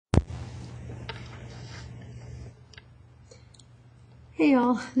Hey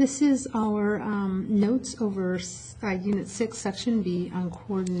y'all, this is our notes over Unit 6, Section B on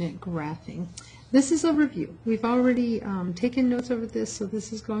coordinate graphing. This is a review. We've already taken notes over this, so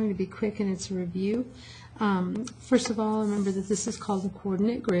this is going to be quick and it's a review. First of all, remember that this is called a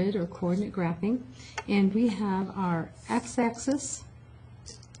coordinate grid or coordinate graphing, and we have our x-axis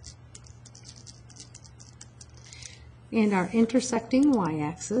and our intersecting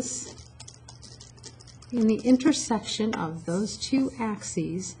y-axis. And the intersection of those two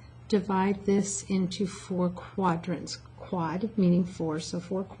axes divide this into 4 quadrants. Quad meaning 4, so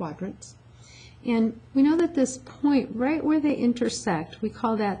 4 quadrants. And we know that this point right where they intersect, we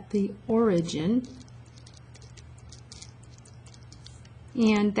call that the origin.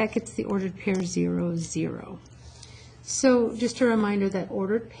 And that gets the ordered pair 0, 0. So just a reminder that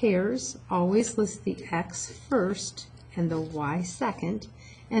ordered pairs always list the x first and the y second,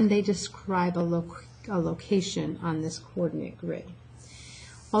 and they describe a location on this coordinate grid.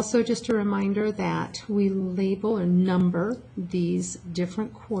 Also, just a reminder that we label or number these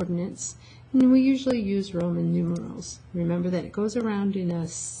different coordinates, and we usually use Roman numerals. Remember that it goes around in a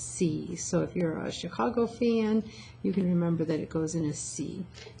C, so if you're a Chicago fan, you can remember that it goes in a C,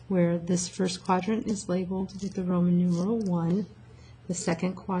 where this first quadrant is labeled with the Roman numeral 1, the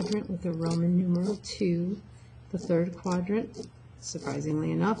second quadrant with the Roman numeral 2, the third quadrant,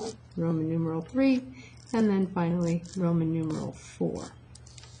 surprisingly enough, Roman numeral 3, and then finally Roman numeral 4.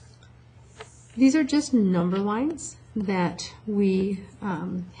 These are just number lines that we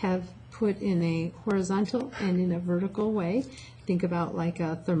have put in a horizontal and in a vertical way. Think about like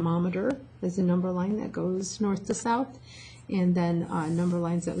a thermometer as a number line that goes north to south, and then number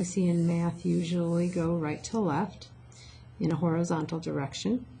lines that we see in math usually go right to left in a horizontal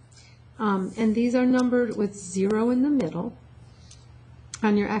direction. And these are numbered with 0 in the middle.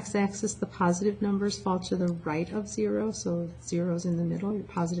 On your x-axis, the positive numbers fall to the right of 0, so 0 is in the middle. Your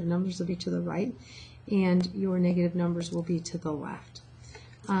positive numbers will be to the right, and your negative numbers will be to the left.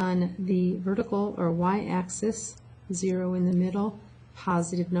 On the vertical or y-axis, 0 in the middle,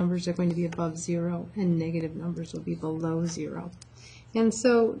 positive numbers are going to be above 0, and negative numbers will be below 0. And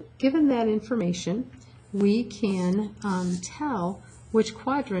so, given that information, we can tell which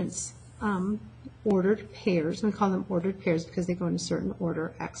quadrants ordered pairs, we call them ordered pairs because they go in a certain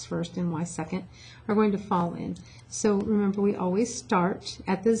order, x first and y second, are going to fall in. So remember, we always start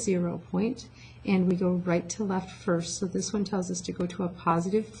at the 0 point and we go right to left first. So this one tells us to go to a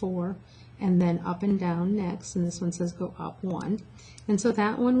positive 4 and then up and down next, and this one says go up 1. And so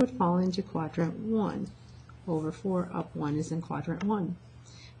that one would fall into quadrant 1. Over 4, up 1 is in quadrant 1.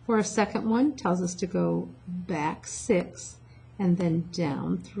 For a second one, tells us to go back 6 and then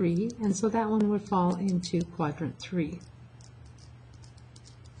down 3, and so that one would fall into quadrant 3.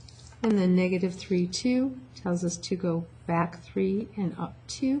 And then negative 3, 2 tells us to go back 3 and up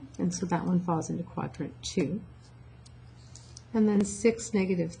 2, and so that one falls into quadrant 2. And then 6,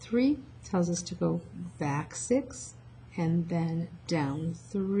 negative 3 tells us to go back 6 and then down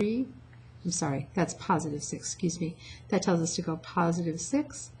 3. I'm sorry, that's positive 6, excuse me. That tells us to go positive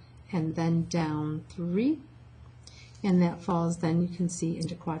 6 and then down 3. And that falls, then you can see,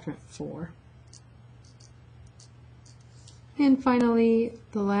 into quadrant 4. And finally,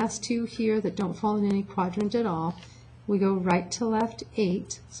 the last two here that don't fall in any quadrant at all, we go right to left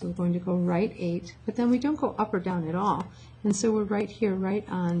 8, so we're going to go right 8, but then we don't go up or down at all, and so we're right here, right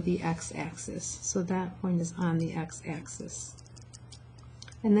on the x-axis, so that point is on the x-axis.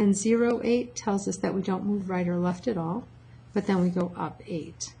 And then 0, 8 tells us that we don't move right or left at all, but then we go up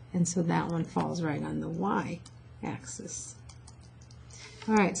 8, and so that one falls right on the y-axis.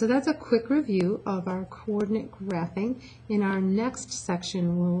 All right, so that's a quick review of our coordinate graphing. In our next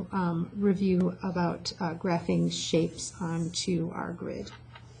section, we'll review about graphing shapes onto our grid.